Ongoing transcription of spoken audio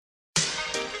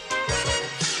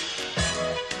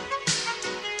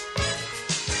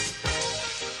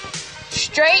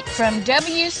straight from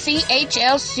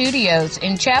WCHL Studios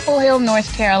in Chapel Hill,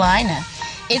 North Carolina.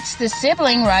 It's the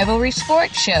Sibling Rivalry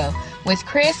Sports Show with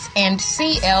Chris and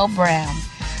C.L. Brown.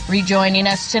 Rejoining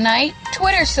us tonight,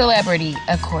 Twitter celebrity,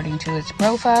 according to his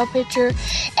profile picture,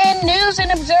 and News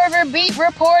and Observer beat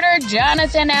reporter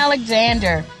Jonathan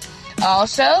Alexander.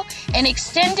 Also, an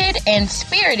extended and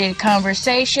spirited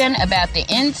conversation about the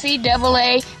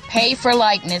NCAA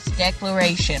pay-for-likeness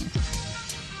declaration.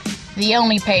 The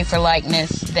only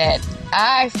pay-for-likeness that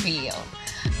I feel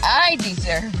I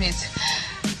deserve is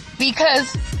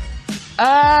because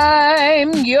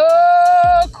I'm your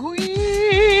queen.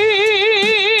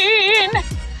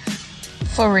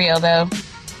 For real, though.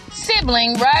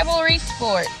 Sibling Rivalry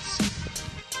Sports.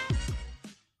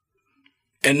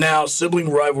 And now, Sibling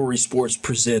Rivalry Sports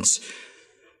presents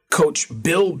Coach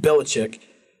Bill Belichick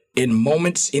in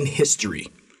Moments in History.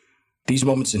 These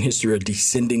moments in history are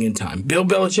descending in time. Bill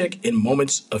Belichick in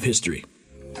Moments of History.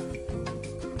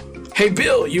 Hey,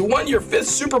 Bill, you won your 5th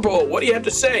Super Bowl. What do you have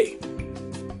to say?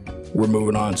 We're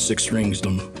moving on. 6 rings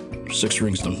them.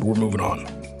 We're moving on.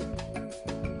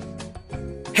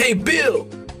 Hey, Bill,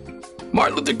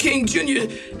 Martin Luther King Jr.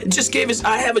 just gave his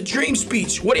I Have a Dream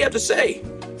speech. What do you have to say?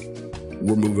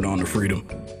 We're moving on to freedom.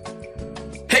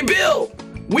 Hey, Bill,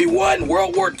 we won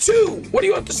World War II. What do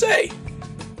you have to say?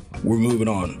 We're moving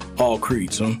on. All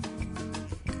creeds, huh?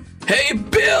 Hey,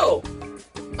 Bill,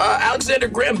 Alexander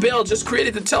Graham Bell just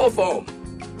created the telephone.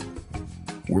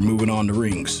 We're moving on to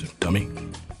rings, dummy.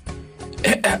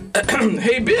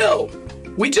 Hey, Bill,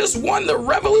 we just won the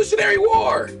Revolutionary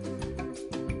War.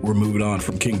 We're moving on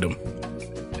from kingdom.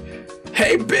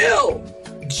 Hey, Bill,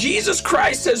 Jesus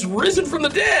Christ has risen from the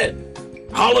dead.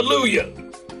 Hallelujah.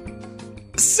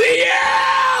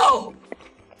 CL!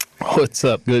 What's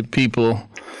up, good people?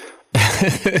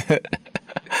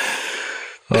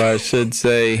 Or I should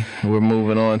say, we're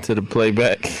moving on to the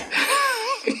playback.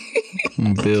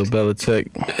 Bill Belichick.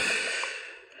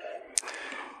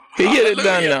 He get it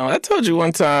done now. I told you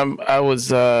one time I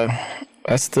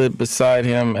stood beside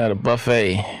him at a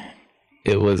buffet.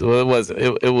 It was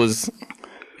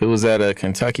at a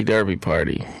Kentucky Derby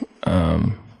party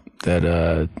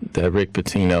that Rick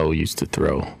Pitino used to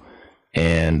throw.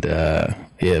 And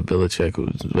Belichick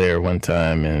was there one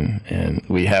time, and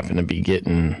we happened to be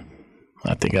getting,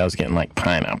 I think I was getting like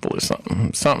pineapple or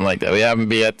something like that. We happened to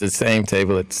be at the same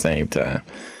table at the same time.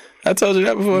 I told you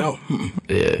that before? No.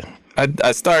 Yeah.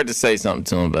 I started to say something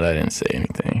to him, but I didn't say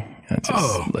anything. I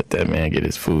just let that man get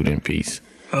his food in peace.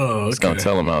 Oh, okay. I was going to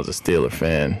tell him I was a Steeler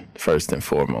fan, first and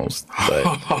foremost. But,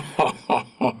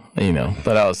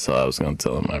 but also I was going to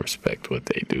tell him I respect what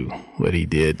they do, what he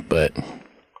did. But,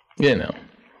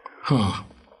 Huh.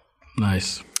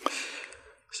 Nice.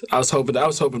 I was hoping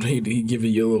he'd give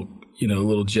you a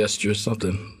little gesture or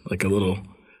something, like a little.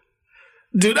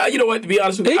 Dude, you know what? To be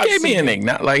honest with you, he gave me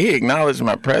he acknowledged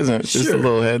my presence, sure. Just a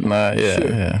little head nod.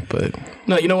 Yeah. But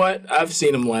no, you know what? I've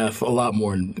seen him laugh a lot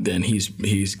more than he's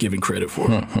giving credit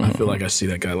for. I feel like I see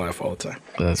that guy laugh all the time.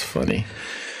 That's funny.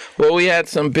 Well, we had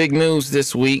some big news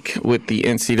this week with the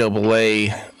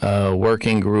NCAA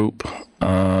working group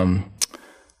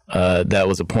that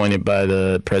was appointed by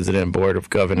the President Board of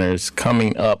Governors,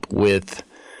 coming up with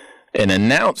an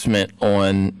announcement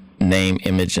on name,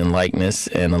 image, and likeness,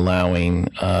 and allowing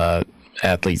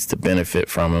athletes to benefit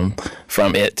from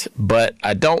it. But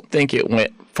I don't think it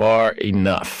went far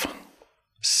enough.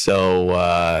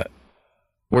 So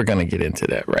we're going to get into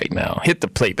that right now. Hit the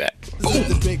playback. This is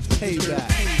the big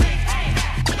payback.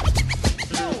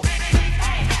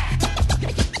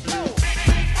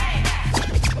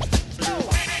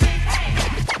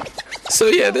 So,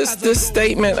 this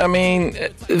statement, I mean,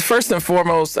 first and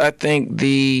foremost, I think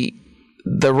the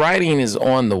writing is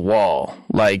on the wall.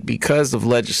 Like, because of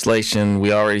legislation,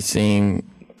 we already seen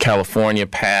California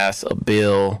pass a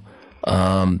bill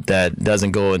that doesn't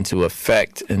go into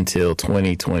effect until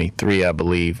 2023, I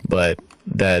believe, but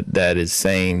that is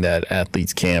saying that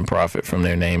athletes can profit from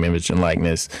their name, image, and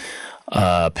likeness.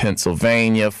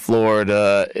 Pennsylvania,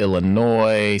 Florida,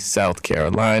 Illinois, South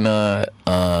Carolina.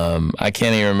 I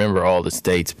can't even remember all the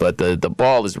states, but the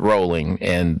ball is rolling,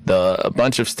 and a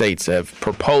bunch of states have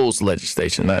proposed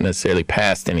legislation, not necessarily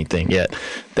passed anything yet,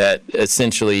 that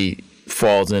essentially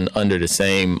falls in under the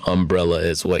same umbrella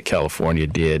as what California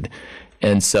did.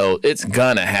 And so it's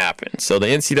going to happen. So the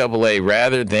NCAA,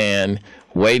 rather than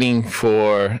waiting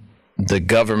for the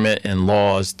government and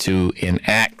laws to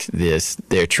enact this,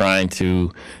 they're trying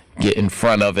to get in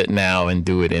front of it now and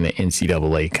do it in an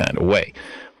NCAA kind of way.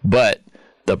 But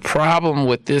the problem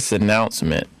with this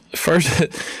announcement, first,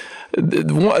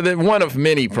 one of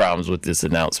many problems with this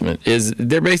announcement is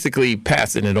they're basically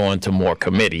passing it on to more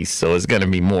committees, so it's going to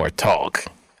be more talk,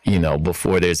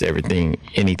 before there's anything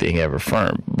ever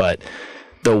firm. But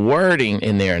the wording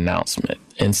in their announcement,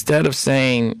 instead of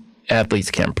saying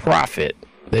athletes can profit,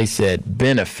 they said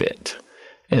benefit.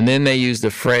 And then they used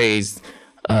the phrase,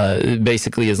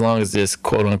 basically, as long as it's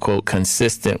quote unquote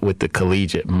consistent with the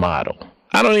collegiate model.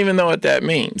 I don't even know what that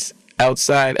means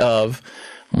outside of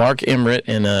Mark Emmert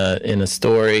in a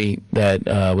story that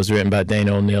was written by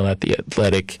Dana O'Neill at The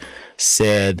Athletic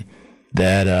said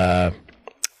that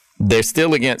they're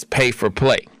still against pay for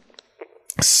play.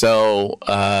 So,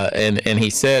 and he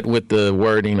said with the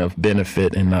wording of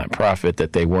benefit and not profit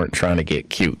that they weren't trying to get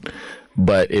cute.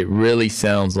 But it really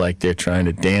sounds like they're trying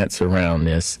to dance around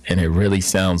this, and it really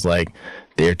sounds like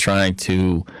they're trying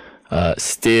to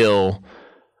still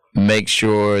make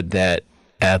sure that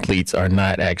athletes are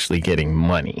not actually getting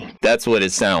money. That's what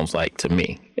it sounds like to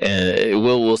me. And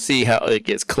we'll see how it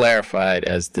gets clarified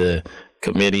as the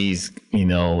committees,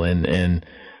 and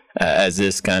as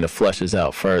this kind of flushes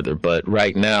out further. But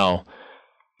right now,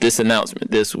 this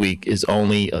announcement this week is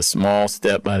only a small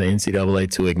step by the NCAA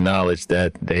to acknowledge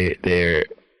that they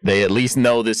at least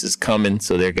know this is coming,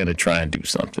 so they're going to try and do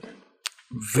something.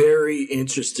 Very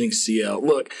interesting, CL.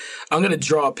 Look, I'm going to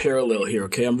draw a parallel here,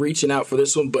 okay? I'm reaching out for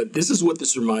this one, but this is what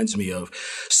this reminds me of.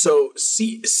 So,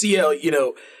 CL, you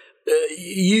know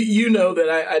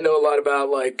that I know a lot about,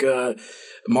 like,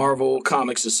 Marvel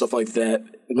comics and stuff like that.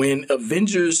 When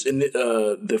Avengers in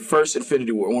the first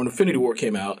Infinity War, when Infinity War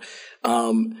came out,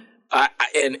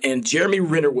 and Jeremy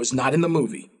Renner was not in the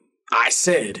movie, I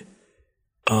said,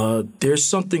 there's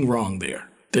something wrong there.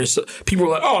 People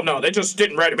were like, oh, no, they just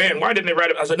didn't write him in. Why didn't they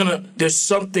write him? I was like, no, there's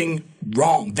something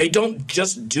wrong. They don't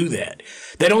just do that.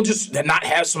 They don't just not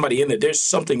have somebody in there. There's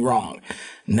something wrong.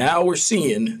 Now we're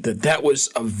seeing that was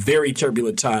a very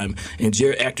turbulent time in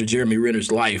actor Jeremy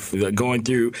Renner's life, going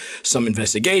through some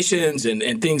investigations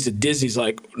and things that Disney's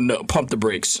like, no, pump the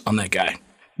brakes on that guy.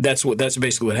 That's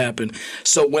basically what happened.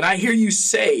 So when I hear you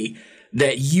say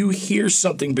that you hear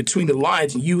something between the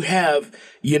lines, and you have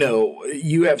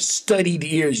studied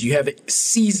ears, you have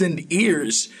seasoned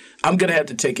ears, I'm going to have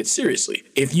to take it seriously.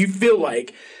 If you feel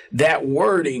like that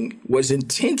wording was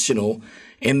intentional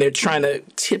and they're trying to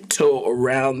tiptoe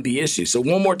around the issue. So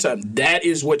one more time, that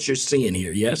is what you're seeing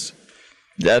here, yes?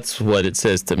 That's what it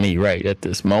says to me right at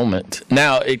this moment.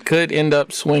 Now, it could end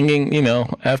up swinging,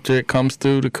 after it comes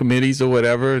through the committees or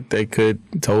whatever. They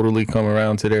could totally come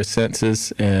around to their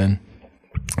senses and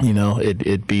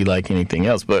it'd be like anything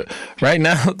else. But right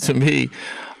now, to me,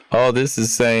 all this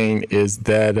is saying is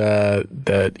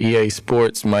that EA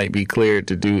Sports might be cleared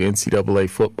to do NCAA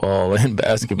football and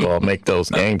basketball, make those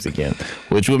games again,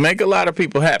 which would make a lot of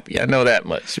people happy. I know that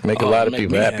much. Make a lot of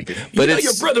people happy. But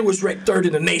your brother was ranked third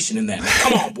in the nation in that.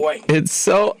 Come on, boy. It's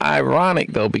so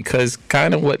ironic, though, because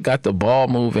kind of what got the ball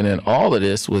moving in all of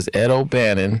this was Ed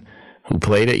O'Bannon, who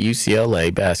played at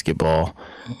UCLA basketball.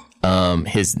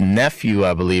 His nephew,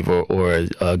 I believe, or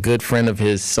a good friend of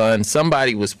his son,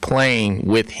 somebody was playing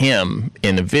with him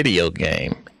in a video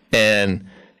game. And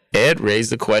Ed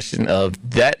raised the question of,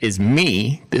 that is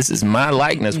me. This is my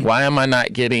likeness. Why am I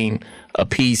not getting a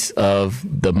piece of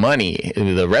the money,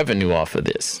 the revenue off of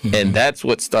this? Mm-hmm. And that's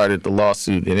what started the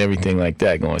lawsuit and everything like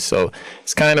that going. So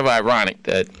it's kind of ironic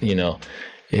that,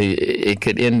 it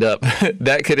could end up,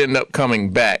 that could end up coming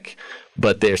back,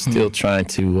 but they're still trying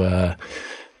to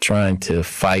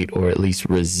fight or at least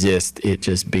resist it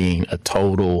just being a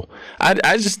total.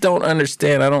 I just don't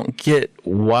understand. I don't get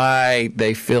why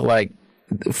they feel like,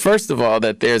 first of all,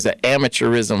 that there's an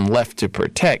amateurism left to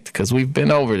protect, because we've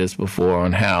been over this before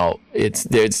on how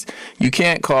you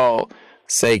can't call,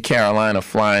 say, Carolina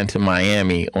flying to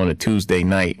Miami on a Tuesday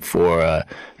night for a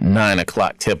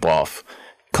 9:00 tip-off,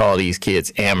 call these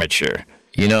kids amateur.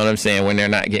 You know what I'm saying? When they're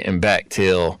not getting back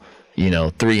till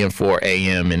 3 and 4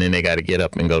 a.m. and then they got to get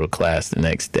up and go to class the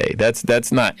next day.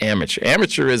 That's not amateur.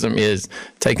 Amateurism is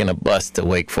taking a bus to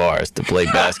Wake Forest to play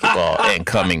basketball and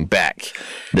coming back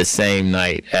the same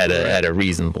night at a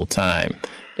reasonable time.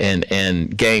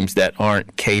 And games that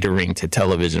aren't catering to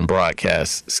television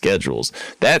broadcast schedules.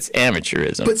 That's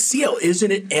amateurism. But CL,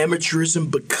 isn't it amateurism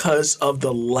because of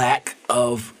the lack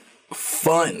of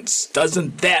funds?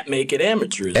 Doesn't that make it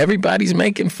amateurism? Everybody's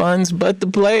making funds but the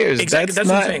players. Exactly. That's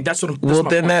what I'm saying. That's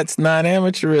then that's not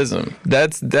amateurism.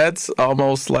 That's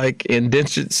almost like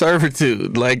indentured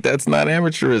servitude. Like, that's not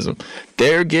amateurism.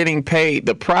 They're getting paid.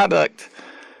 The product,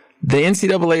 the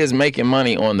NCAA is making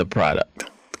money on the product.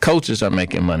 Coaches are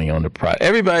making money on the product.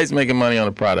 Everybody's making money on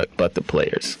the product but the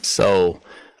players. So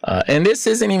And this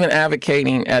isn't even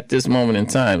advocating at this moment in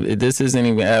time. This isn't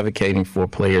even advocating for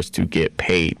players to get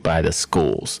paid by the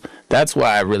schools. That's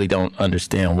why I really don't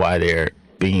understand why they're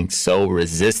being so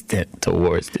resistant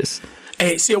towards this.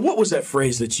 Hey, see, what was that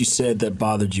phrase that you said that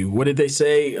bothered you? What did they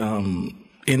say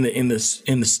in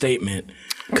the statement?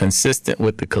 Consistent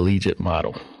with the collegiate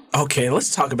model. Okay,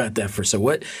 let's talk about that for a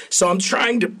second. So I'm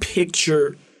trying to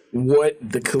picture what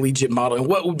the collegiate model and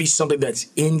what would be something that's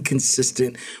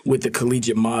inconsistent with the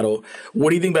collegiate model. What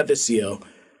do you think about this, CL?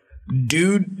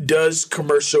 Dude does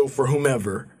commercial for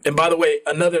whomever. And by the way,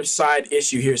 another side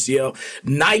issue here, CL,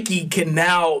 Nike can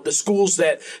now, the schools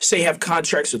that say have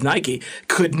contracts with Nike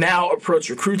could now approach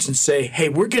recruits and say, hey,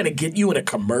 we're going to get you in a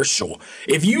commercial.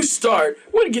 If you start,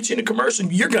 we're going to get you in a commercial.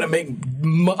 You're going to make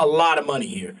a lot of money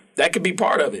here. That could be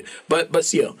part of it. But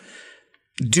CL,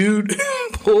 dude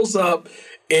pulls up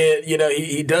and,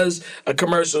 he does a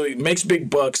commercial. He makes big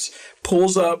bucks,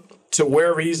 pulls up to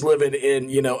wherever he's living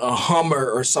in, a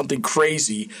Hummer or something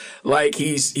crazy. Like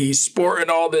he's sporting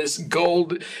all this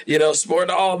gold,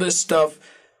 sporting all this stuff.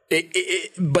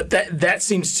 But that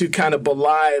seems to kind of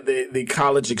belie the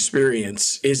college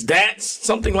experience. Is that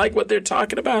something like what they're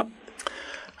talking about?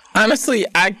 Honestly,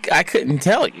 I couldn't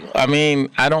tell you. I mean,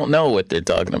 I don't know what they're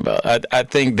talking about. I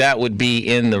think that would be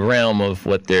in the realm of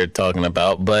what they're talking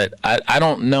about, but I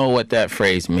don't know what that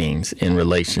phrase means in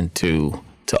relation to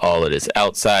all of this.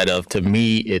 Outside of, to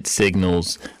me, it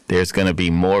signals there's going to be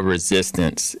more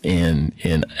resistance in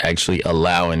actually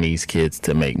allowing these kids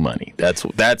to make money.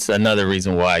 That's another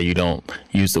reason why you don't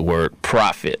use the word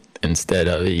profit instead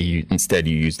you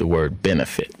use the word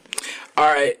benefit. All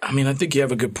right. I mean, I think you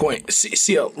have a good point.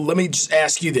 CL, let me just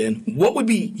ask you then, what would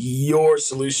be your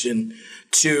solution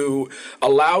to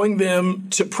allowing them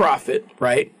to profit,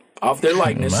 right, off their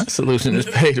likeness? My solution is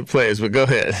pay the players, but go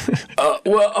ahead.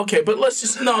 Well, okay, but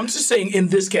I'm just saying in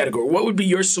this category, what would be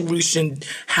your solution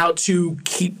how to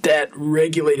keep that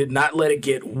regulated, not let it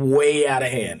get way out of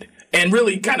hand and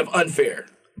really kind of unfair?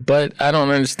 But I don't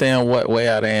understand what way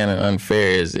out of hand and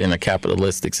unfair is in a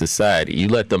capitalistic society. You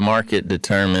let the market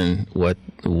determine what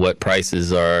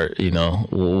prices are,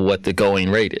 what the going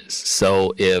rate is.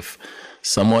 So if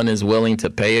someone is willing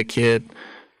to pay a kid,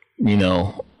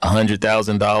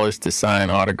 $100,000 to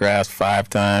sign autographs 5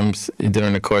 times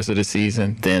during the course of the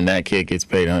season, then that kid gets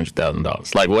paid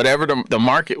 $100,000. Like whatever the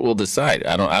market will decide.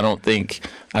 I don't think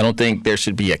there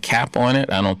should be a cap on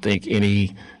it. I don't think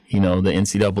any the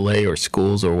NCAA or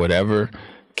schools or whatever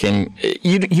can.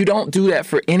 You don't do that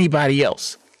for anybody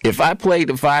else. If I play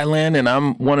the violin and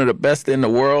I'm one of the best in the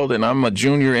world and I'm a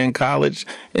junior in college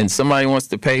and somebody wants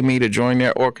to pay me to join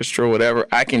their orchestra or whatever,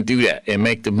 I can do that and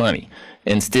make the money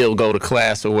and still go to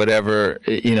class or whatever.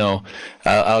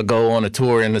 I'll go on a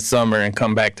tour in the summer and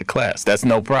come back to class. That's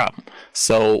no problem.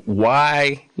 So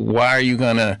why are you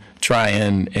going to try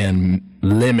and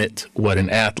limit what an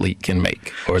athlete can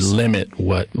make or limit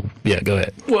what? Yeah, go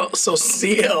ahead. Well, so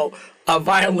CL, a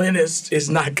violinist is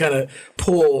not going to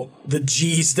pull the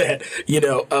G's that,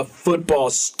 a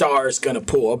football star is going to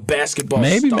pull, a basketball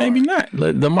star. Maybe not.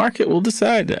 The market will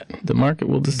decide that. The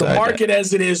market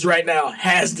as it is right now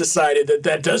has decided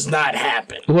that does not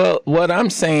happen. Well, what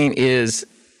I'm saying is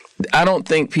I don't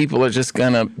think people are just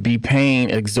going to be paying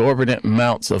exorbitant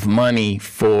amounts of money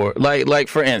for, like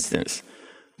for instance,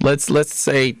 let's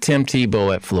say Tim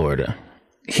Tebow at Florida.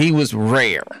 He was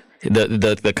rare.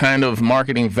 The kind of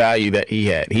marketing value that he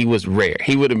had, he was rare.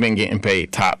 He would have been getting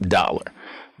paid top dollar.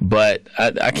 But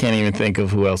I can't even think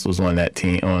of who else was on that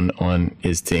team, on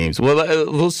his teams.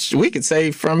 Well, we could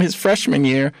say from his freshman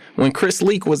year when Chris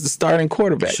Leak was the starting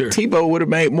quarterback. Sure. Tebow would have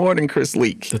made more than Chris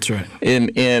Leak. That's right.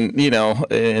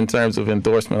 In terms of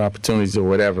endorsement opportunities or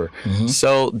whatever. Mm-hmm.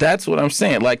 So that's what I'm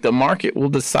saying. Like the market will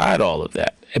decide all of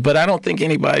that. But I don't think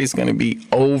anybody's going to be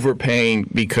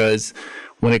overpaying because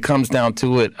when it comes down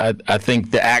to it, I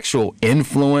think the actual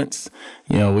influence,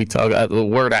 we talk the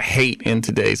word I hate in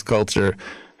today's culture,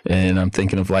 and I'm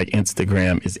thinking of like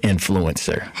Instagram, is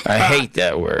influencer. I hate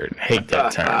that word, hate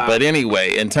that term. But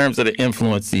anyway, in terms of the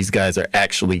influence these guys are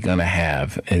actually going to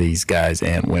have, and these guys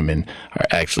and women are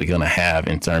actually going to have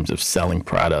in terms of selling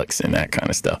products and that kind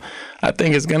of stuff, I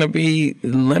think it's going to be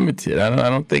limited. I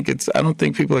don't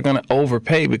think people are going to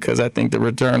overpay because I think the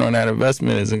return on that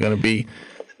investment isn't going to be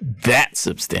that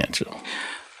substantial.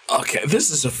 Okay,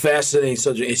 this is a fascinating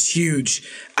subject. It's huge.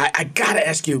 I got to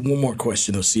ask you one more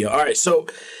question, though, Sia. All right, so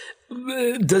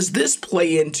does this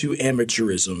play into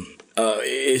amateurism?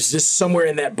 Is this somewhere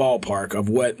in that ballpark of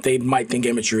what they might think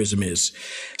amateurism is?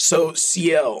 So,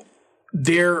 CL,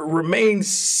 there remains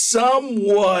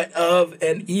somewhat of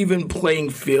an even playing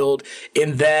field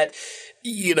in that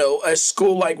a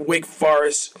school like Wake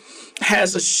Forest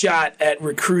has a shot at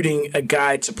recruiting a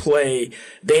guy to play,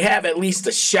 they have at least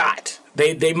a shot.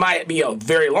 They might be a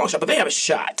very long shot, but they have a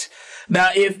shot. Now,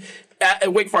 if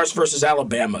Wake Forest versus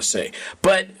Alabama, say,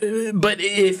 but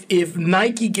if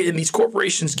Nike and these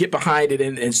corporations get behind it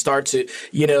and start to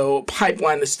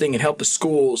pipeline this thing and help the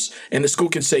schools, and the school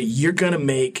can say, you're gonna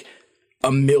make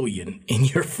 $1 million in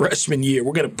your freshman year.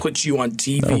 We're going to put you on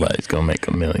TV. Nobody's going to make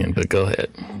 $1 million, but go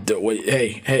ahead.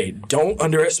 Hey, don't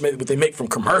underestimate what they make from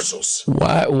commercials.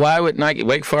 Why would Nike?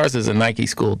 Wake Forest is a Nike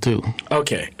school, too.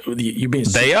 Okay. You're being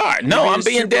They are. No, I'm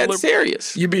being dead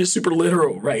serious. You're being super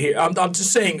literal right here. I'm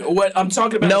just saying what I'm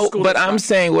talking about. No, but I'm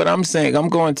saying what I'm saying. I'm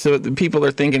going to, people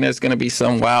are thinking there's going to be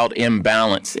some wild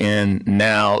imbalance, and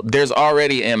now there's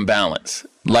already imbalance.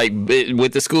 Like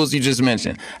with the schools you just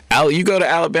mentioned, you go to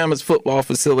Alabama's football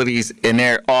facilities and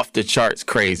they're off the charts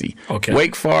crazy. Okay.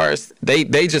 Wake Forest, they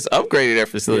just upgraded their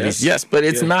facilities, yes, but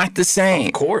it's not the same.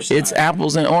 Of course, it's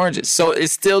apples and oranges. So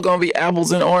it's still going to be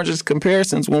apples and oranges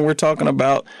comparisons when we're talking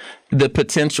about the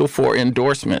potential for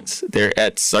endorsements. They're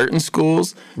at certain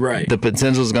schools. Right. The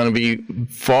potential is going to be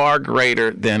far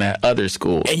greater than at other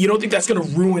schools. And you don't think that's going to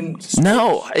ruin sports?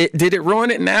 No. Did it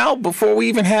ruin it now before we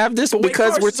even have this? But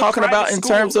because we're talking about in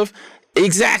terms of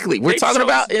exactly. We're talking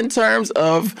about in terms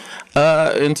of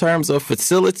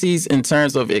facilities, in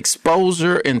terms of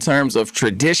exposure, in terms of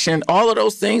tradition. All of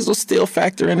those things will still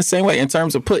factor in the same way in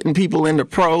terms of putting people into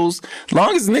pros. As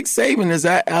long as Nick Saban is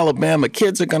at Alabama,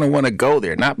 kids are going to want to go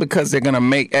there, not because they're going to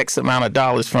make X amount of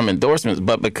dollars from endorsements,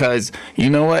 but because, you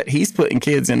know what, he's putting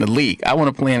kids in the league. I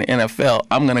want to play in the NFL.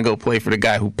 I'm going to go play for the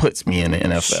guy who puts me in the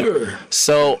NFL. Sure.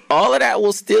 So all of that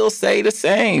will still stay the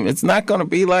same. It's not going to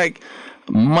be like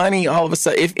money all of a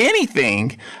sudden. If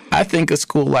anything, I think a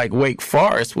school like Wake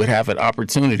Forest would have an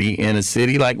opportunity in a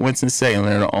city like Winston-Salem.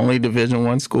 They're the only Division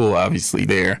I school, obviously,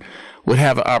 there, would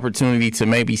have an opportunity to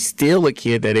maybe steal a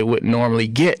kid that it wouldn't normally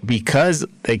get because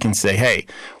they can say, hey,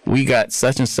 we got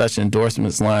such and such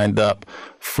endorsements lined up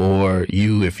for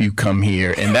you if you come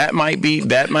here. And that might be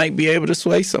able to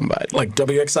sway somebody. Like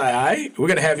WXII? We're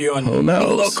going to have you on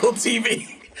local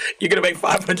TV. You're going to make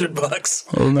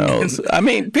 $500. Who knows? I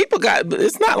mean,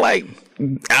 it's not like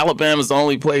Alabama's the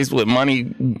only place with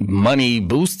money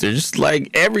boosters.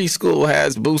 Like every school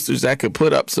has boosters that could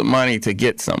put up some money to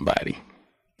get somebody.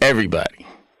 Everybody.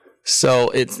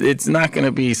 So it's not going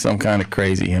to be some kind of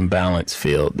crazy imbalanced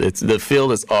field. The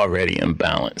field is already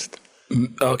imbalanced.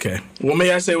 Okay. Well,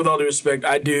 may I say with all due respect,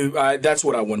 I do. That's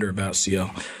what I wonder about, CL.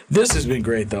 This has been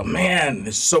great, though. Man,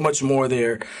 there's so much more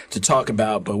there to talk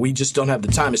about, but we just don't have the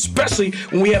time, especially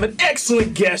when we have an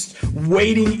excellent guest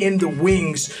waiting in the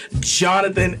wings.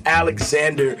 Jonathan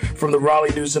Alexander from the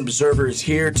Raleigh News and Observer is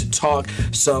here to talk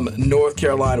some North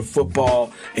Carolina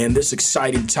football in this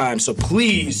exciting time. So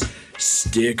please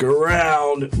stick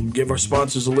around. Give our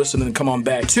sponsors a listen and come on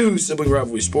back to Sibling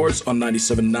Rivalry Sports on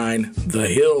 97.9 The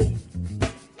Hill.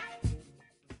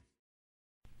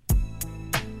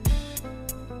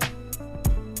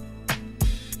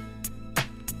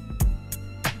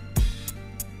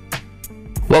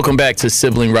 Welcome back to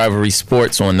Sibling Rivalry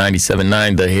Sports on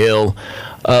 97.9 The Hill.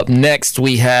 Up next,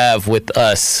 we have with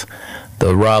us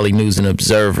the Raleigh News and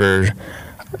Observer,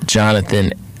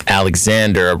 Jonathan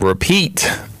Alexander, a repeat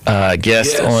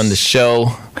guest on the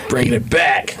show. Bringing it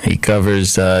back. He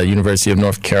covers University of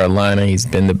North Carolina. He's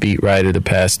been the beat writer the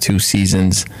past 2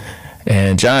 seasons.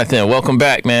 And Jonathan, welcome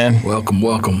back, man. Welcome.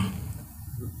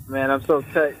 Man, I'm so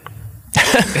touched.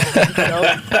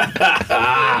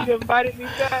 You invited me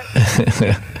back.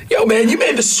 Yo, man, you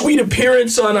made the sweet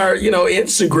appearance on our,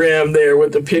 Instagram there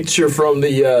with the picture from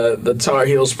the Tar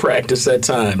Heels practice that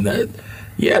time.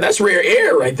 That's rare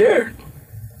air right there.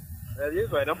 That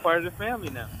is right. I'm part of the family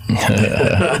now.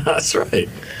 That's right.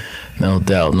 No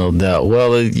doubt.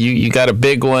 Well, you got a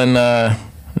big one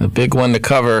to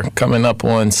cover coming up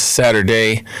on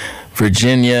Saturday.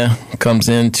 Virginia comes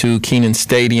into Kenan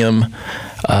Stadium.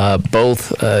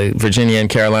 Both Virginia and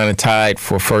Carolina tied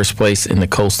for first place in the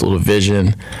Coastal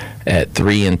Division at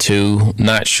 3-2.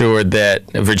 Not sure that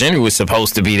Virginia was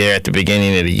supposed to be there at the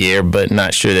beginning of the year, but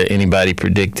not sure that anybody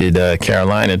predicted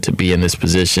Carolina to be in this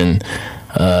position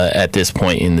at this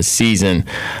point in the season.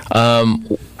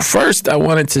 First, I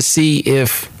wanted to see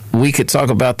if we could talk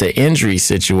about the injury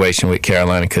situation with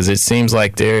Carolina, because it seems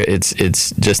like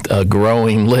it's just a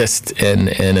growing list, and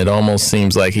it almost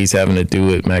seems like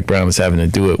Mac Brown is having to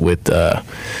do it with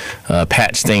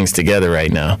patch things together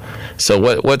right now.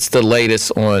 So what's the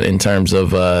latest in terms of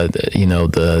the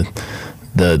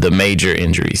major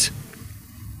injuries?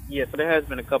 Yeah, so there has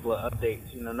been a couple of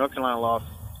updates. North Carolina lost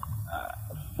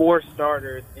 4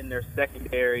 starters in their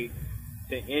secondary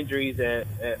to injuries at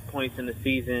points in the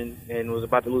season and was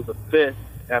about to lose a fifth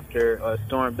after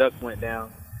Storm Duck went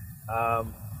down.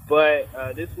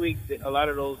 But this week, a lot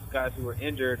of those guys who were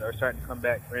injured are starting to come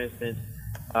back. For instance,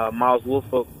 Miles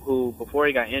Woolfolk, who before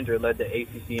he got injured led the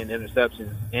ACC in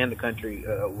interceptions and the country,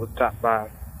 was top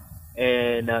 5.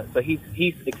 And so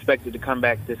he's expected to come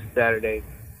back this Saturday.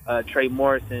 Trey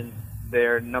Morrison,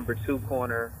 their number 2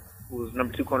 corner, who was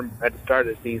number 2 corner at the start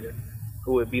of the season,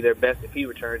 who would be their best if he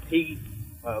returns. He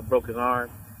broke his arm.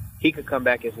 He could come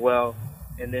back as well.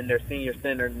 And then their senior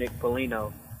center, Nick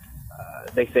Polino,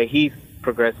 they say he's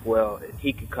progressed well.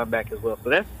 He could come back as well. So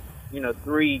that's,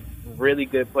 3 really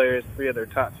good players, 3 of their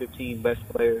top 15 best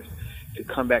players to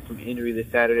come back from injury this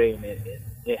Saturday. And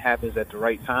it happens at the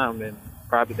right time and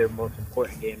probably their most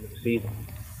important game of the season.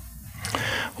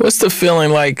 What's the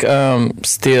feeling like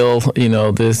still,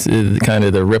 this is kind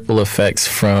of the ripple effects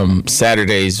from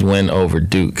Saturday's win over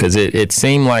Duke? Because it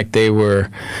seemed like they were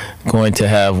going to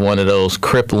have one of those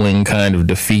crippling kind of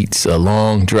defeats, a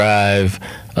long drive,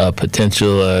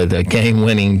 potential the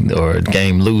game-winning or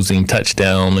game-losing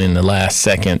touchdown in the last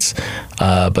seconds.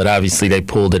 But obviously they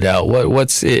pulled it out.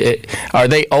 Are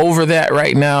they over that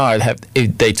right now? Have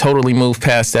they totally moved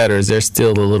past that, or is there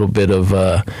still a little bit of,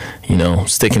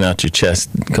 sticking out your chest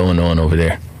going on over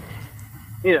there?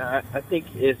 Yeah, I think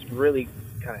it's really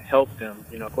kind of helped them.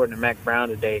 According to Mack Brown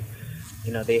today,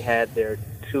 they had their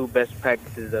 2 best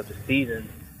practices of the season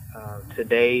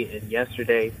today and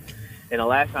yesterday. And the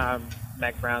last time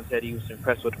Mack Brown said he was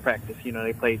impressed with the practice,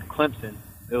 they played Clemson.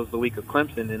 It was the week of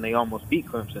Clemson, and they almost beat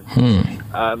Clemson.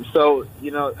 So,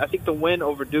 I think the win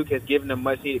over Duke has given them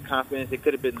much-needed confidence. It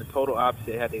could have been the total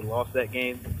opposite had they lost that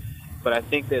game. But I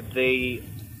think that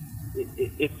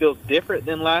it feels different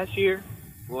than last year.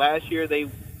 Last year, they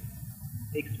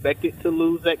expected to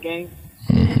lose that game.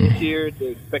 This year, they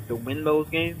expect to win those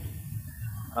games.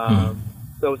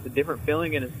 So it's a different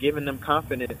feeling, and it's giving them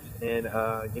confidence. And,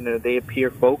 they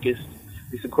appear focused,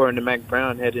 at least according to Mack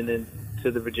Brown, heading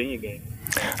into the Virginia game.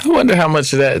 I wonder how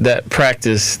much of that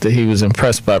practice, that he was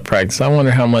impressed by practice, I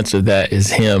wonder how much of that is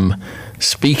him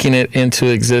speaking it into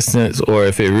existence, or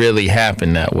if it really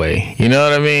happened that way. You know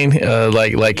what I mean?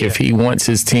 If he wants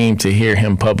his team to hear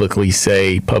him publicly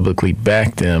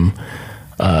back them,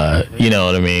 you know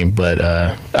what I mean? But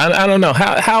I don't know.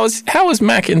 How is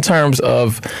Mack in terms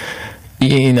of,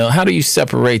 how do you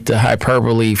separate the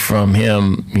hyperbole from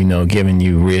him, giving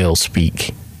you real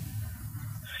speak?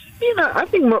 I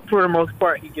think for the most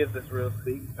part he gives us real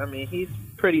speak. I mean, he's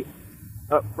pretty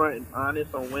upfront and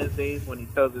honest on Wednesdays when he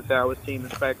tells us how his team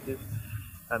is practiced.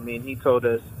 I mean, he told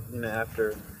us,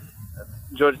 after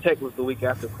Georgia Tech was the week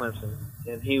after Clemson,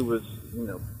 and he was,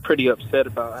 pretty upset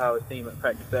about how his team had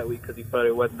practiced that week because he thought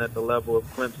it wasn't at the level of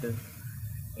Clemson.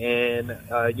 And,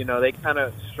 they kind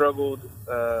of struggled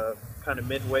kind of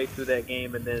midway through that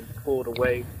game and then pulled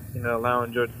away,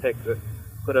 allowing Georgia Tech to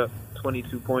put up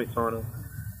 22 points on them.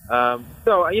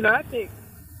 So, I think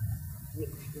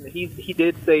he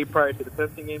did say prior to the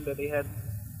Clemson game that they had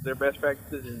their best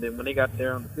practices, and then when they got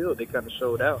there on the field, they kind of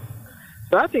showed out.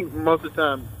 So I think most of the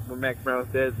time what Mack Brown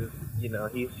says is,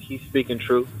 he's speaking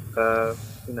truth.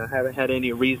 Haven't had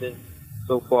any reason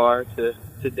so far to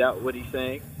doubt what he's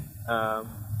saying.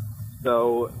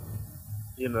 So,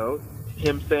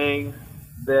 him saying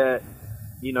that,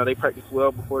 they practiced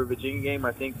well before the Virginia game,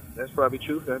 I think that's probably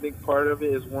true. I think part of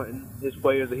it is wanting his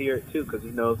players to hear it too, because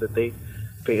he knows that they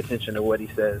pay attention to what he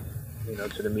says,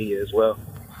 to the media as well.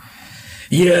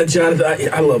 Yeah, Jonathan,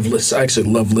 I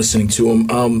actually love listening to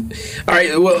him. All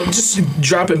right, well, just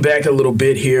dropping back a little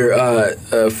bit here,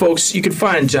 folks, you can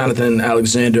find Jonathan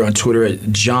Alexander on Twitter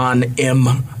at John M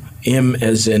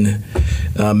as in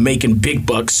making big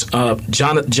bucks.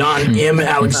 John M.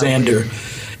 Alexander.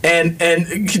 And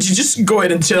could you just go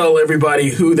ahead and tell everybody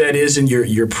who that is in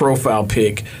your profile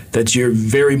pic that you're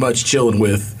very much chilling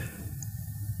with?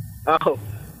 Oh,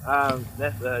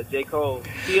 that's J. Cole.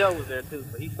 CL was there too,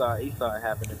 so he saw it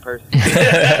happen in person.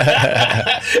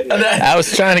 I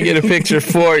was trying to get a picture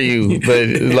for you, but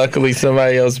luckily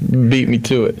somebody else beat me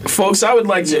to it. Folks, I would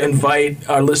like to invite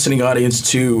our listening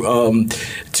audience to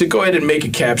go ahead and make a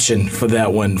caption for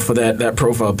that one, for that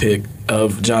profile pic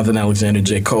of Jonathan Alexander,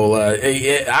 J. Cole.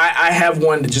 I have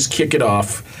one to just kick it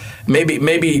off.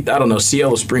 Maybe I don't know,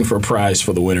 CL will spring for a prize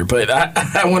for the winner, but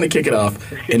I want to kick it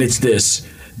off, and it's this.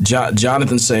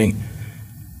 Jonathan saying,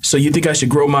 "So you think I should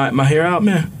grow my hair out,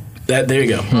 man?" There you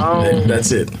go. Oh,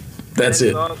 that's it. That's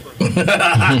it. Awesome.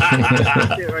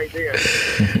 That's it right there.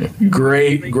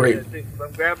 Great. I'm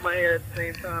grabbing my hair at the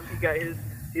same time.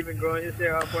 He been growing his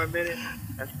hair out for a minute.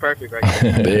 That's perfect right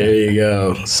there. There you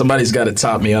go. Somebody's got to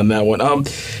top me on that one.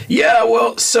 Yeah.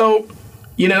 Well, so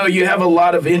you have a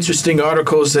lot of interesting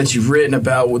articles that you've written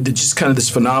about with just kind of this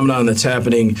phenomenon that's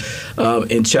happening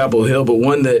in Chapel Hill. But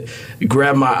one that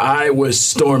grabbed my eye was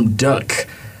Storm Duck.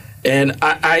 And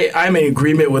I'm in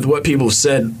agreement with what people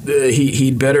said.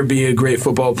 He'd better be a great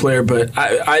football player. But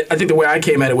I think the way I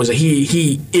came at it was that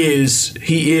he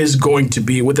is going to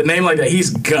be, with a name like that, he's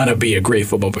going to be a great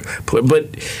football player.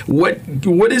 But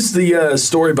what is the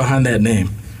story behind that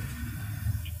name?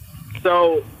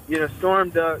 So, Storm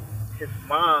Duck, his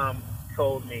mom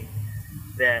told me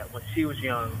that when she was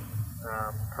young,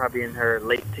 probably in her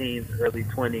late teens, early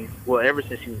 20s, well, ever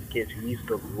since she was a kid, she used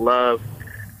to love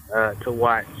to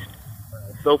watch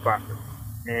soap opera.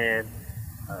 And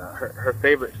her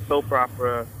favorite soap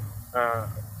opera,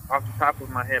 off the top of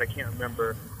my head, I can't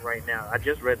remember right now. I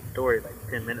just read the story like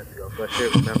 10 minutes ago, so I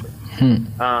should remember.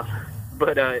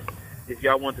 But if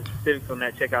y'all want the specifics on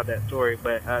that, check out that story.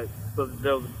 But so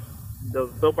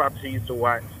those soap operas she used to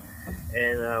watch,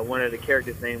 and one of the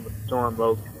characters' name was Storm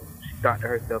Logan. She thought to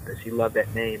herself that she loved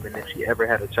that name, and if she ever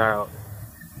had a child,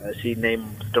 she'd name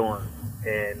him Storm.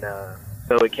 And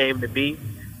so it came to be.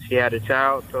 She had a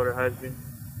child, told her husband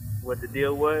what the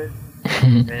deal was,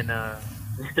 and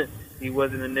he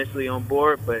wasn't initially on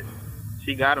board, but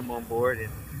she got him on board and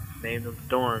named him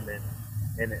Storm.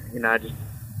 And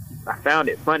I found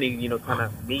it funny, kind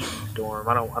of meeting Storm.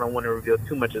 I don't want to reveal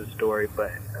too much of the story,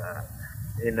 but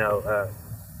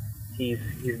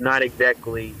he's not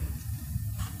exactly,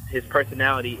 his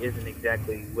personality isn't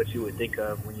exactly what you would think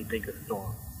of when you think of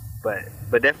Storm. But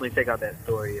definitely check out that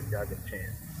story if y'all get a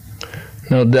chance.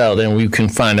 No doubt, and we can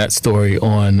find that story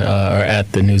on or at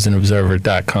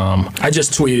thenewsandobserver.com. I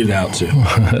just tweeted it out too.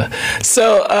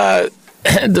 So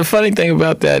the funny thing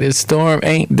about that is Storm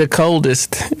ain't the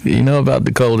coldest. You know about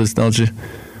the coldest, don't you?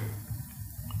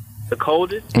 The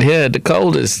coldest? Yeah, the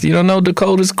coldest. You don't know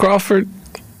Dakotas Crawford?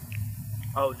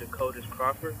 Oh, Dakotas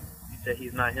Crawford? You said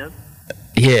he's not him?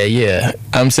 Yeah.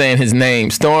 I'm saying his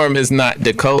name. Storm is not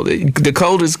Dakota.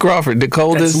 Dakotas Crawford.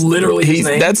 Dakotas. That's literally his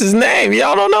name? That's his name.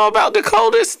 Y'all don't know about the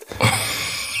coldest?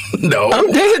 No.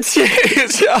 I'm dead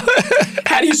serious, y'all.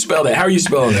 How do you spell that? How are you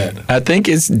spelling that? I think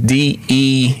it's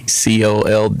DECOLDEST.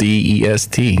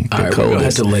 The All right, we're going to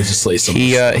have to legislate something.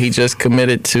 He just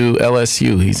committed to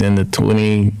LSU. He's in the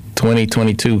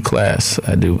 2022 class,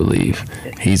 I do believe.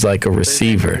 He's like a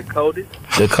receiver.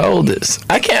 The coldest.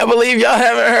 I can't believe y'all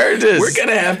haven't heard this. We're going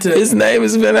to have to. His name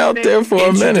has been out there for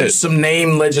a minute. Some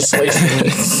name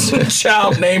legislation.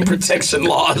 Child name protection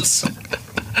laws.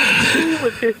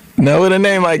 Now, with a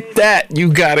name like that,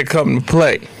 you got to come to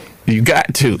play. You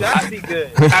got to. That'd be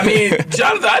good. I mean,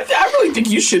 Jonathan, I really think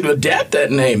you should adapt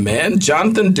that name, man.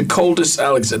 Jonathan Dakotas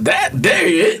Alexander.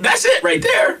 That's it right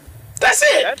there. That's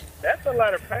it. That's a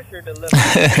lot of pressure to live.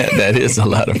 That is a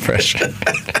lot of pressure.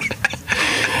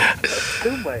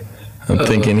 Too much. I'm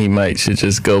thinking he should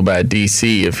just go by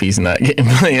DC if he's not getting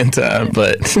playing time,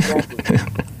 but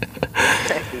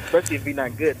especially if he's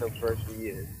not good in those first few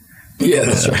years. Yeah,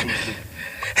 that's right.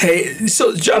 Hey,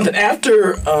 so Jonathan,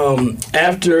 after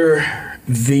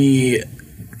the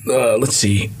let's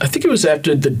see, I think it was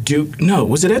after the Duke. No,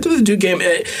 was it after the Duke game?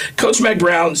 Coach Mack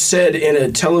Brown said in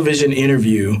a television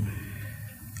interview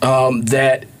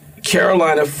that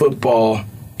Carolina football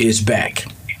is back.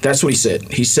 That's what he said.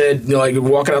 He said,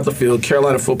 walking out the field,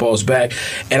 Carolina football is back.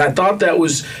 And I thought that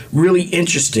was really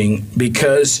interesting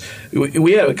because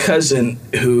we have a cousin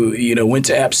who, went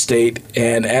to App State.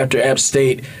 And after App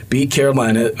State beat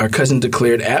Carolina, our cousin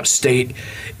declared App State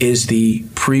is the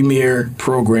premier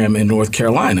program in North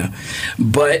Carolina.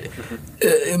 But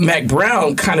Mack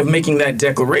Brown kind of making that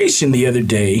declaration the other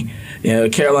day,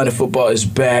 Carolina football is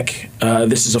back.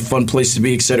 This is a fun place to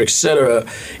be, et cetera, et cetera.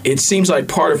 It seems like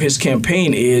part of his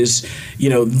campaign is,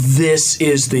 this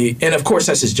is and of course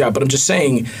that's his job, but I'm just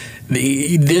saying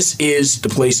this is the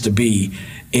place to be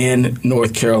in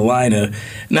North Carolina.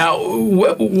 Now,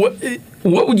 what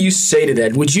would you say to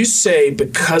that? Would you say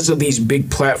because of these big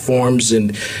platforms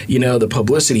and, the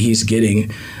publicity he's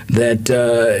getting that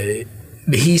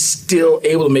he's still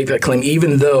able to make that claim,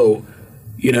 even though,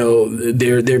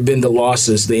 there have been the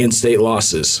losses, the in-state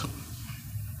losses?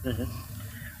 Mm-hmm.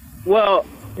 Well,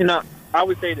 I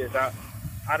would say this.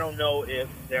 I don't know if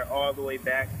they're all the way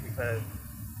back because,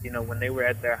 when they were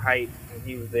at their height, when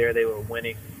he was there, they were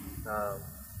winning,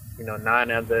 9 out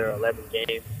of their 11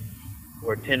 games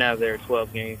or 10 out of their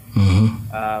 12 games.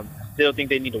 Mm-hmm. Still think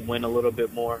they need to win a little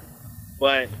bit more.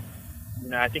 But,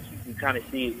 I think you can kind of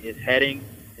see it's heading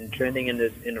and trending in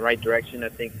the right direction. I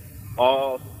think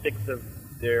all 6 of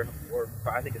their, or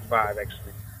I think it's 5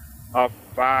 actually, all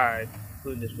 5,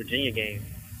 including this Virginia game,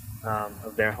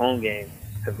 of their home games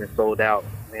have been sold out.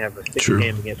 They have a 6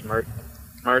 game against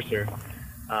Mercer.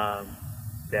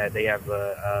 that they have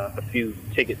a few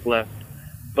tickets left.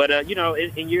 But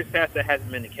in years past that hasn't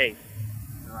been the case.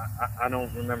 I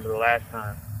don't remember the last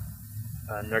time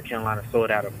North Carolina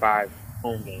sold out of 5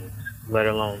 home games, let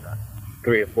alone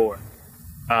 3 or 4.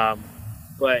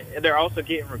 But they're also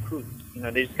getting recruits.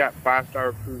 They just got 5-star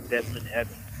recruit Desmond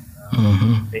Evans.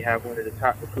 They have one of the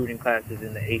top recruiting classes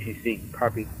in the ACC,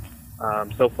 probably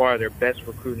so far their best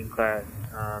recruiting class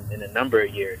in a number of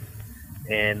years.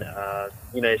 And,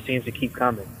 it seems to keep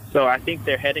coming. So I think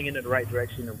they're heading in the right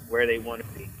direction of where they want to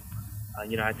be.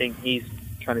 I think he's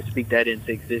trying to speak that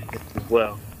into existence as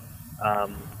well.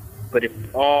 But if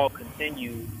all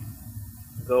continue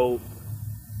to go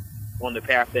on the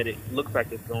path that it looks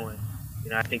like it's going,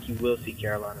 I think you will see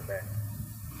Carolina back.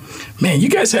 Man, you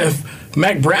guys have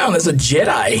Mack Brown as a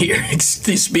Jedi here,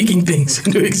 speaking things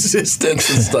into existence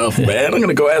and stuff, man. I'm going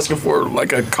to go ask him for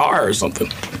like a car or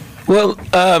something. Well,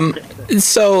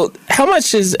 so how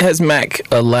much has Mack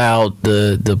allowed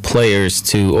the players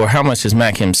to, or how much has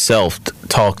Mack himself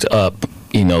talked up,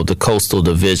 the Coastal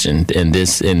Division and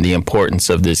the importance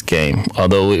of this game?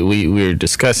 Although we were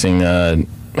discussing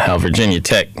how Virginia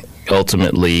Tech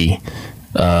ultimately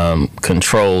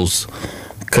controls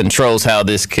how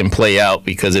this can play out,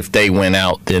 because if they win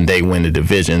out, then they win the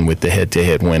division with the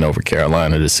head-to-head win over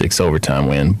Carolina, the 6 overtime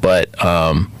win. But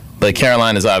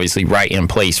Carolina's obviously right in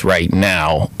place right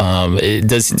now.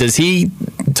 Does he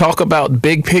talk about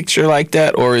big picture like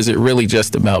that, or is it really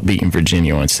just about beating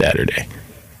Virginia on Saturday?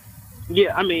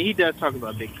 Yeah, he does talk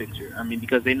about big picture.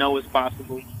 Because they know it's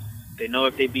possible. They know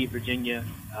if they beat Virginia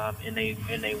and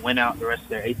they win out the rest of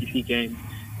their ACC games,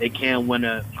 they can win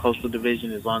a Coastal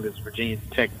Division as long as Virginia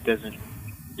Tech doesn't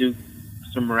do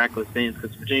some miraculous things,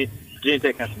 because Virginia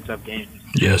Tech has some tough games.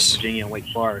 Yes. Virginia and Wake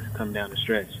Forest come down the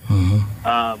stretch.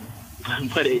 But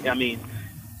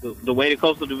the way the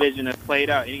Coastal Division has played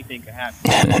out, anything can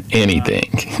happen.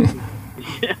 Anything.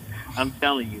 I'm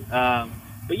telling you.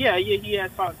 But yeah, he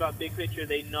has talked about big picture.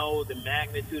 They know the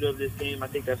magnitude of this game. I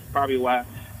think that's probably why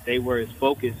they were as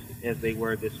focused as they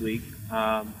were this week.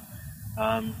 And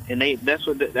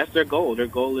that's their goal. Their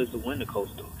goal is to win the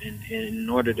Coastal. And in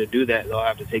order to do that, they'll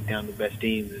have to take down the best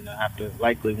teams, and they'll have to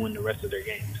likely win the rest of their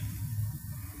games.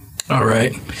 All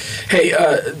right. Hey,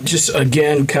 just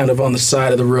again, kind of on the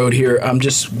side of the road here, I'm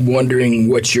just wondering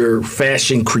what your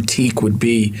fashion critique would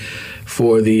be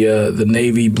for the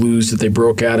navy blues that they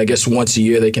broke out. I guess once a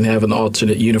year they can have an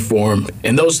alternate uniform,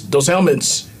 and those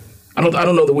helmets. I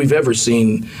don't know that we've ever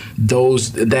seen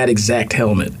that exact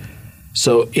helmet.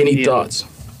 So, any thoughts?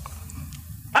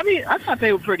 I thought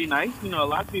they were pretty nice. A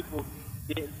lot of people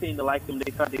didn't seem to like them.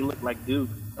 They thought they looked like Duke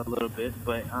a little bit,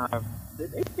 but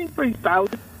they seem pretty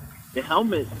stylish. The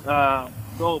helmets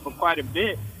go for quite a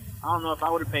bit. I don't know if I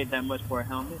would have paid that much for a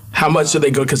helmet. How much do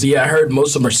they go? Because I heard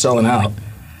most of them are selling out.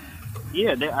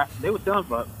 Yeah, they were selling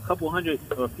for a few $100s,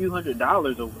 or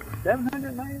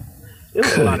 $700, man. It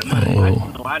was a lot of money. I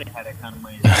didn't know I didn't have that kind of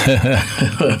money.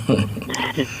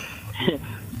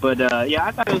 But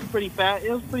I thought it was pretty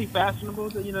It was pretty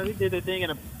fashionable. So, they did their thing,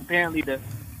 and apparently the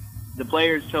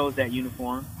players chose that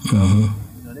uniform. So,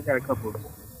 they got a couple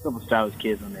stylish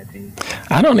kids on that team.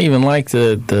 I don't even like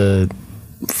the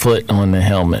foot on the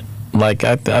helmet. Like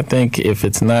I think if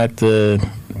it's not the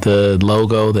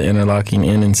logo, the interlocking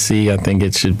N and C, I think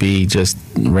it should be just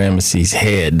Ramesses'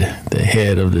 head, the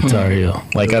head of the Tar Heel.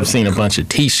 Like I've seen a bunch of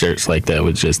T-shirts like that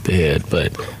with just the head,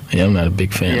 but I'm not a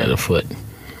big fan of the foot.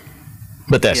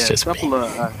 But that's just me.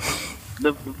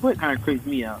 The foot kind of creeps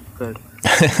me out, because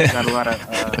got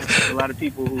a lot of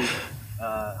people who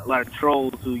a lot of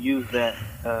trolls who use that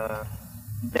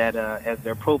as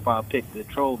their profile pic to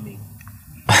troll me.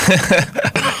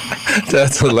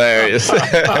 That's hilarious.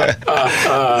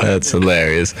 That's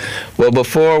hilarious. Well,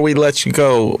 before we let you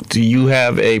go, do you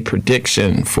have a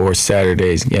prediction for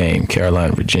Saturday's game,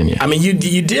 Carolina, Virginia?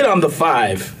 You did on the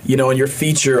 5, in your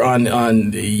feature on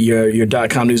your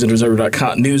 .com,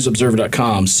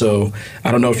 newsobserver.com. So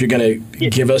I don't know if you're going to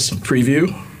give us a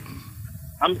preview.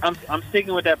 I'm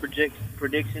sticking with that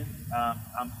prediction.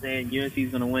 I'm saying UNC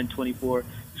is going to win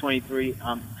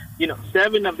 24-23.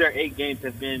 7 of their 8 games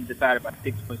have been decided by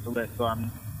 6 points or less. So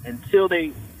until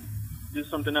they do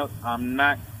something else, I'm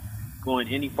not going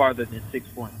any farther than 6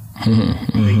 points.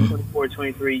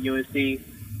 24-23 UNC,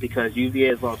 because UVA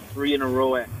has lost 3 in a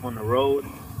row on the road.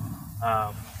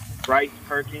 Bryce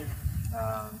Perkins,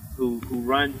 who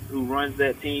runs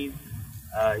that team,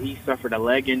 he suffered a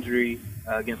leg injury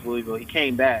against Louisville. He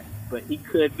came back, but he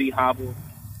could be hobbled.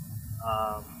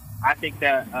 I think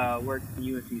that works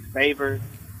in UNC's favor.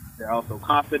 They're also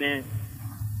confident.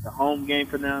 The home game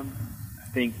for them, I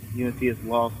think UNC has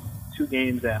lost 2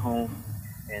 games at home,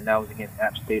 and that was against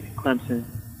App State and Clemson.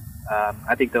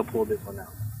 I think they'll pull this one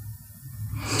out.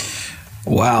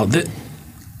 Wow. Did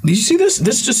you see this?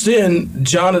 This just in,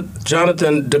 Jonathan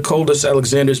DeColdis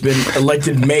Alexander has been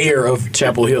elected mayor of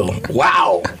Chapel Hill.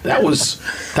 Wow. That was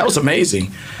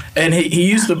amazing. And he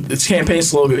used his campaign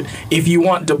slogan, "If you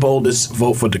want DeBoldis,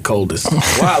 vote for DeColdis."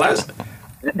 Wow,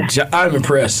 I'm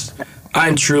impressed.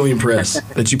 I'm truly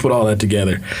impressed that you put all that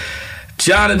together.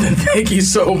 Jonathan, thank you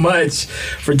so much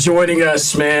for joining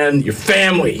us, man. Your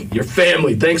family.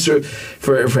 Thanks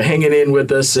for hanging in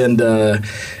with us, and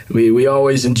we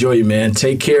always enjoy you, man.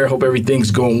 Take care. Hope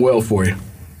everything's going well for you.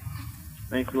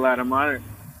 Thanks a lot. I'm honored.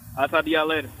 I'll talk to y'all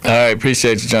later. All right,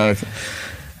 appreciate you, Jonathan.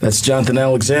 That's Jonathan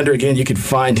Alexander. Again, you can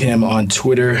find him on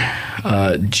Twitter,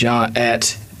 at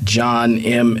John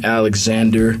M.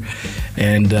 Alexander,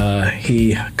 and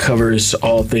he covers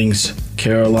all things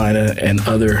Carolina and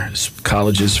other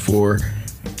colleges for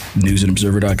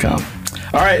newsandobserver.com.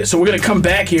 All right, so we're going to come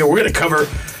back here. We're going to cover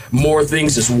more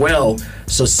things as well,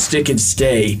 so stick and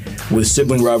stay with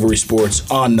Sibling Rivalry Sports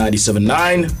on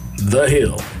 97.9 The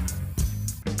Hill.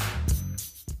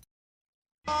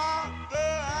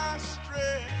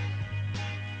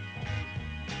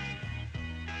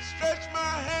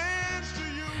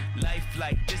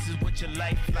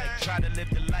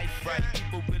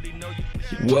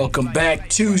 Welcome back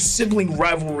to Sibling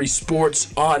Rivalry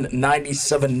Sports on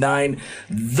 97.9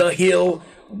 The Hill,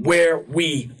 where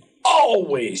we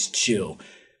always chill.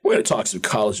 We're going to talk some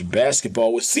college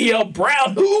basketball with CL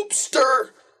Brown, Hoopster.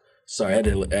 Sorry, I had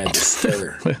to add the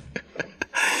stir.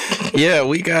 Yeah,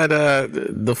 we got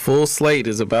the full slate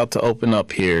is about to open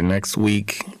up here next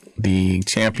week. The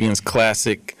Champions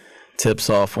Classic tips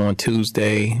off on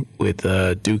Tuesday with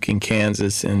Duke and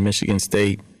Kansas and Michigan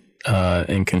State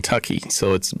and Kentucky.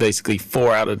 So it's basically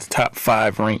 4 out of the top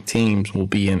 5 ranked teams will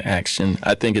be in action.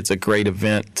 I think it's a great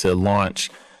event to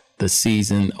launch the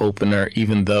season opener,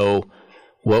 even though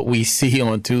what we see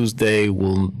on Tuesday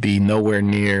will be nowhere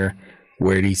near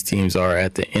where these teams are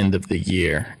at the end of the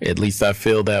year. At least I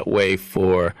feel that way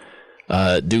for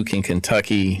Duke and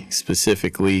Kentucky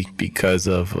specifically because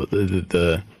of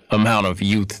the amount of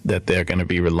youth that they're going to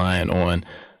be relying on.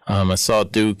 I saw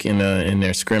Duke in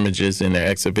their scrimmages, in their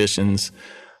exhibitions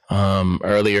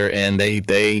earlier, and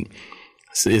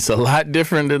it's a lot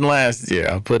different than last year.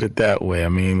 I'll put it that way. I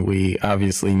mean, we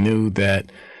obviously knew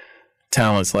that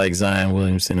talents like Zion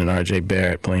Williamson and R.J.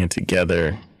 Barrett playing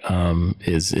together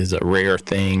is a rare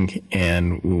thing,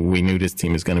 and we knew this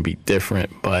team is going to be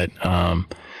different. But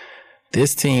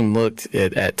this team looked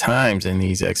at times in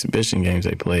these exhibition games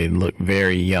they played looked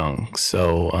very young.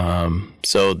 So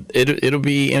it'll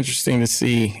be interesting to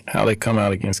see how they come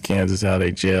out against Kansas, how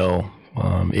they gel,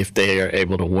 if they are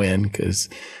able to win, because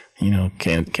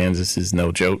Kansas is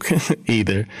no joke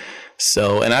either.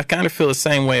 So, and I kind of feel the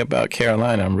same way about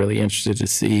Carolina. I'm really interested to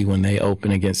see when they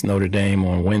open against Notre Dame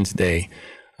on Wednesday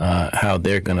how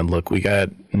they're going to look. We got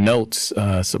notes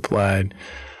supplied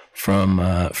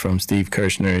from Steve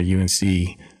Kirshner at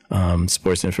UNC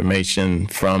Sports Information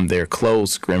from their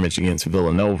closed scrimmage against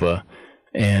Villanova,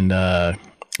 and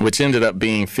which ended up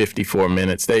being 54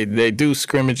 minutes. They do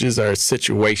scrimmages are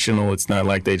situational. It's not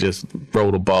like they just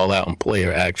roll the ball out and play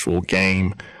an actual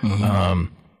game.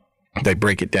 Mm-hmm. They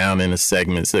break it down into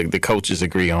segments. The coaches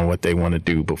agree on what they want to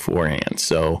do beforehand.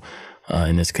 So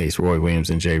in this case, Roy Williams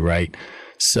and Jay Wright.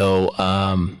 So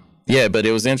yeah, but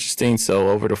it was interesting. So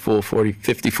over the full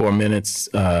 54 minutes,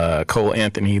 Cole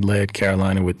Anthony led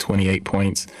Carolina with 28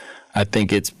 points. I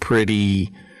think it's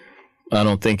I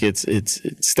don't think it's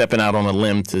stepping out on a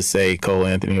limb to say Cole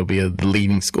Anthony will be the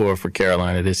leading scorer for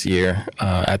Carolina this year.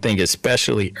 I think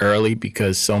especially early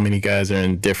because so many guys are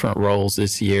in different roles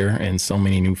this year and so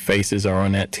many new faces are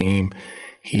on that team.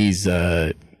 He's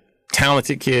a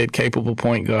talented kid, capable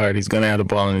point guard. He's going to have the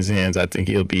ball in his hands. I think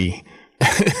he'll be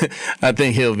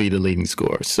the leading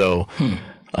scorer. So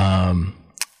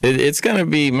it's going to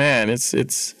be, man,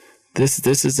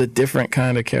 This is a different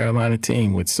kind of Carolina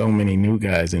team with so many new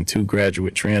guys and 2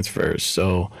 graduate transfers.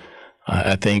 So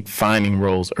I think finding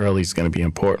roles early is going to be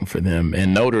important for them.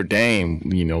 And Notre Dame,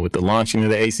 with the launching of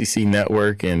the ACC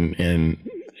network and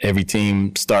every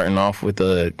team starting off with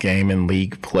a game in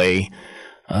league play,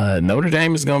 Notre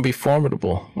Dame is going to be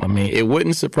formidable. I mean, it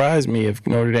wouldn't surprise me if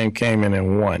Notre Dame came in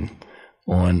and won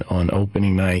on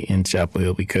opening night in Chapel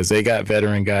Hill because they got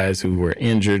veteran guys who were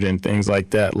injured and things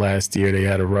like that last year. They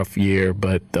had a rough year,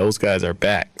 but those guys are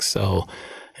back. So,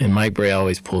 and Mike Bray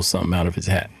always pulls something out of his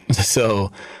hat.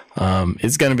 So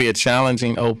it's going to be a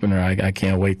challenging opener. I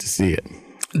can't wait to see it.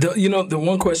 The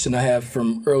one question I have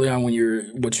from early on when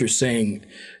what you're saying,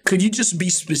 could you just be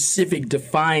specific?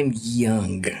 Define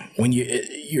young when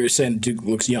you're saying Duke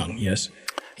looks young. Yes.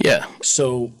 Yeah.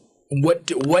 So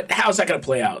how's that going to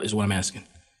play out? Is what I'm asking.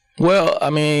 Well, I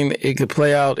mean, it could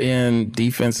play out in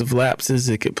defensive lapses.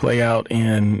 It could play out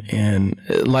in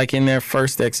like in their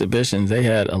first exhibitions, they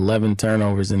had 11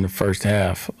 turnovers in the first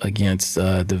half against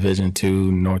Division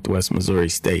II Northwest Missouri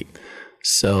State.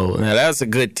 So now that's a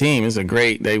good team.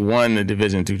 They won the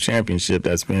Division II championship.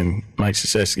 That's been Mike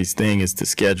Krzyzewski's thing, is to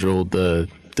schedule the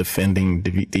defending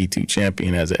D2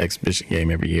 champion as an exhibition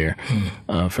game every year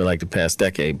for like the past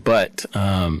decade. But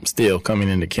still, coming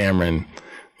into Cameron,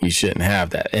 you shouldn't have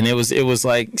that. And it was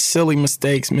like silly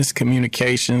mistakes,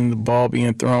 miscommunication, the ball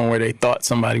being thrown where they thought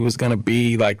somebody was going to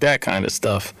be, like that kind of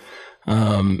stuff.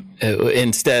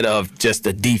 Instead of just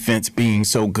the defense being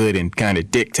so good and kind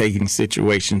of dictating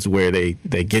situations where they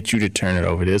get you to turn it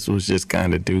over. This was just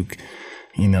kind of Duke,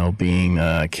 being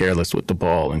careless with the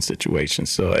ball in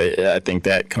situations. So I think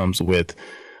that comes with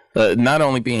not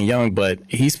only being young, but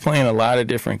he's playing a lot of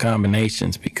different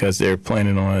combinations because they're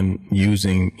planning on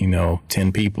using,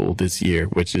 10 people this year,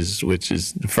 which is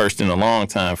the first in a long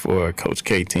time for a Coach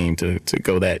K team to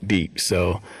go that deep.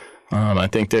 So I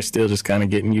think they're still just kind of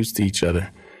getting used to each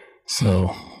other.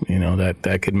 So,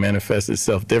 that could manifest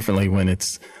itself differently when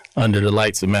it's under the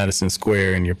lights of Madison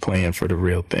Square and you're playing for the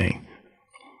real thing.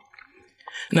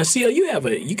 Now, CL, you got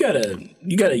a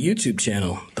YouTube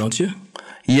channel, don't you?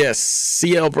 Yes,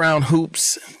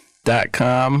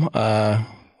 CLBrownHoops.com.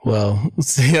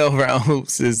 CL Brown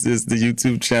Hoops is the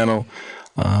YouTube channel.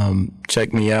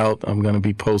 Check me out. I'm going to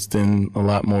be posting a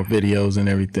lot more videos and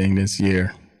everything this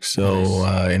year. So,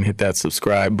 and hit that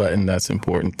subscribe button. That's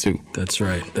important too. That's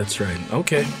right.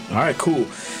 Okay. All right, cool.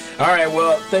 All right.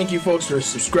 Well, thank you folks for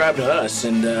subscribing to us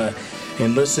and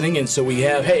listening. And so we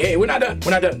have, hey, we're not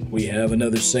done. We have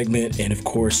another segment. And of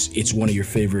course, it's one of your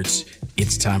favorites.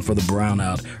 It's time for the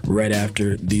Brownout right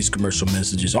after these commercial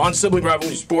messages on Sibling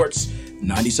Rivalry Sports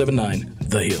 97.9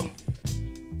 The Hill.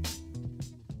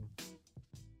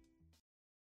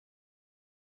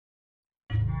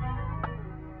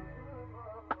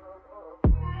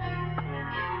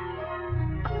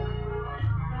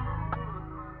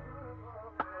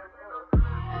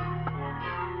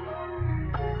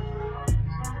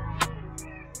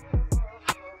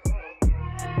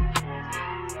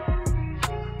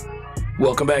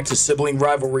 Welcome back to Sibling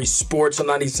Rivalry Sports on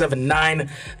 97.9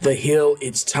 The Hill.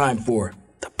 It's time for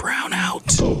the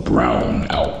Brownout. The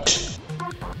Brownout.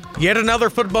 Yet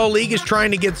another football league is trying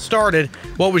to get started.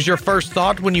 What was your first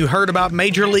thought when you heard about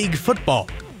Major League Football?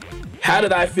 How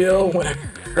did I feel when I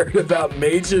heard about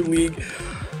Major League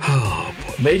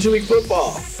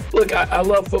Football? Look, I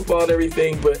love football and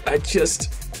everything, but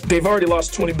they've already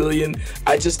lost $20 billion.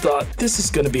 I just thought, this is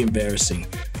going to be embarrassing.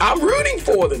 I'm rooting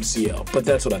for them, CL, but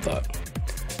that's what I thought.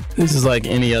 This is like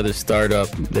any other startup.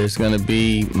 There's going to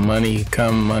be money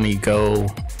come, money go,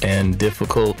 and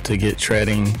difficult to get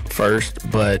treading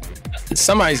first, but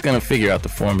somebody's going to figure out the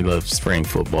formula of spring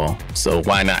football, so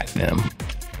why not them?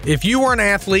 If you were an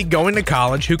athlete going to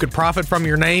college who could profit from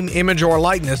your name, image, or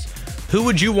likeness, who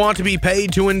would you want to be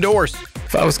paid to endorse?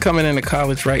 If I was coming into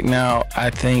college right now, I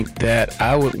think that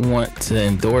I would want to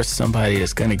endorse somebody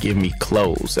that's going to give me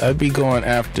clothes. I'd be going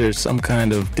after some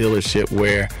kind of dealership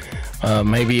where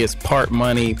maybe it's part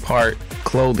money, part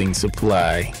clothing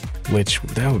supply, which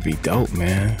that would be dope,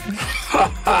 man.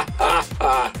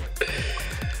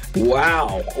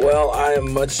 Wow. Well, I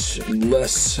am much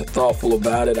less thoughtful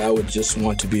about it. I would just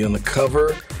want to be on the cover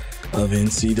of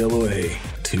NCAA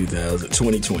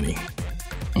 2020.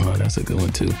 Oh, that's a good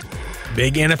one, too.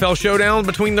 Big NFL showdown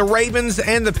between the Ravens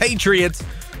and the Patriots.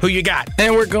 Who you got?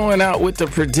 And we're going out with the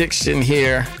prediction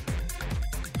here.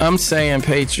 I'm saying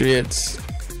Patriots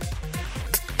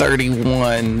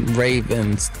 31,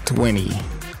 Ravens 20.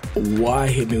 Why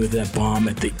hit me with that bomb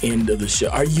at the end of the show?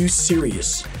 Are you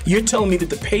serious? You're telling me that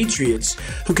the Patriots,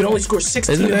 who can only score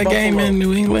 16 Isn't that game in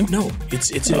New England? No,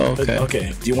 it's in.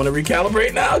 Okay. Do you want to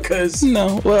recalibrate now?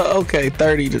 No. Well, okay,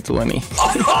 30-20.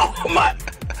 Oh my!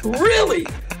 Really?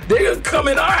 They're gonna come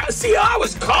in our house. See, I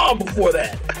was calm before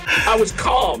that. I was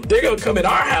calm. They're gonna come in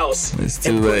our house. It's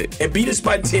too late. And beat us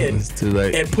by 10. It's too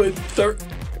late. And put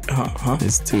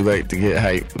It's too late to get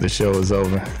hype. The show is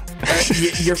over.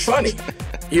 You're funny.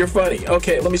 You're funny.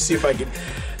 Okay, let me see if I can.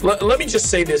 Let me just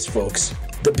say this, folks.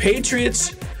 The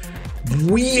Patriots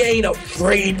We ain't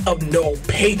afraid of no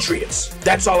Patriots.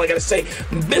 That's all I got to say.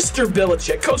 Mr.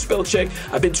 Belichick, Coach Belichick,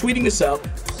 I've been tweeting this out.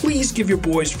 Please give your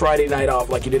boys Friday night off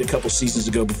like you did a couple seasons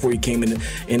ago before you came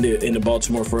into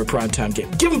Baltimore for a primetime game.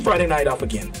 Give them Friday night off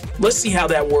again. Let's see how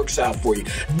that works out for you.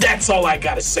 That's all I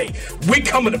got to say. We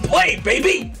coming to play,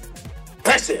 baby.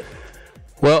 That's it.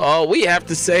 Well, all we have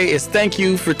to say is thank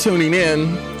you for tuning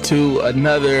in to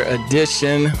another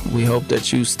edition. We hope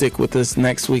that you stick with us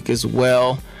next week as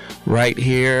well, right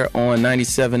here on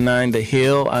 97.9 The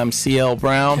Hill. I'm CL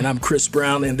Brown. And I'm Chris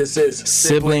Brown, and this is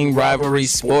Sibling Rivalry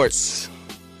Sports.